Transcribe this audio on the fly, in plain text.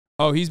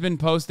Oh, he's been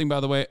posting, by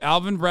the way.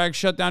 Alvin Bragg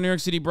shut down New York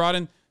City, brought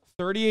in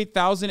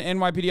 38,000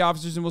 NYPD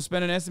officers, and will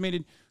spend an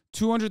estimated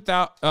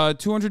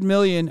 $200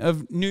 million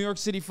of New York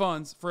City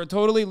funds for a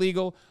totally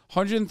legal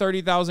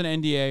 130,000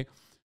 NDA.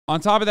 On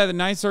top of that, the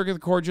Ninth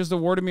Circuit Court just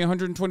awarded me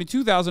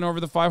 122,000 over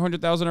the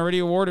 500,000 already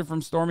awarded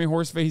from Stormy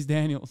Horseface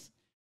Daniels.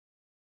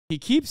 He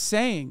keeps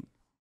saying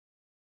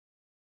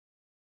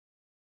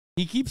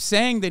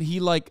that he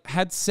like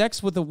had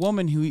sex with a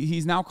woman who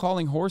he's now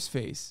calling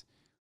Horseface.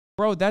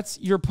 Bro,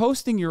 you're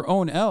posting your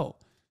own L.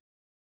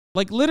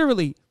 Like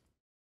literally,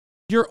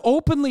 you're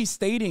openly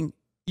admitting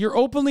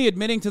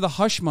to the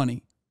hush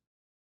money.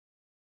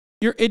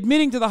 You're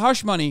admitting to the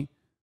hush money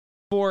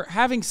for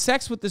having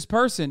sex with this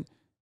person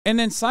and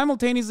then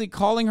simultaneously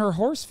calling her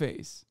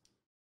Horseface.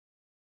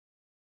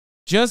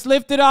 Just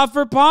lifted off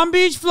for Palm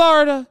Beach,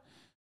 Florida.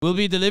 We'll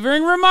be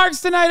delivering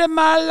remarks tonight at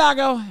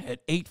Mar-a-Lago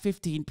at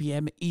 8:15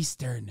 p.m.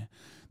 Eastern.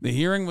 The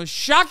hearing was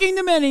shocking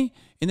to many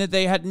in that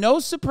they had no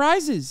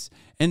surprises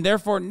and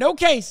therefore no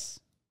case.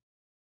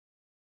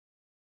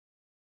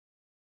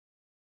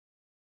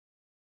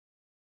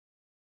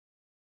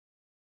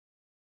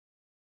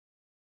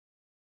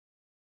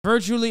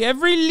 Virtually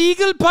every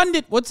legal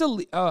pundit. What's a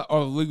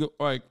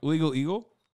legal eagle?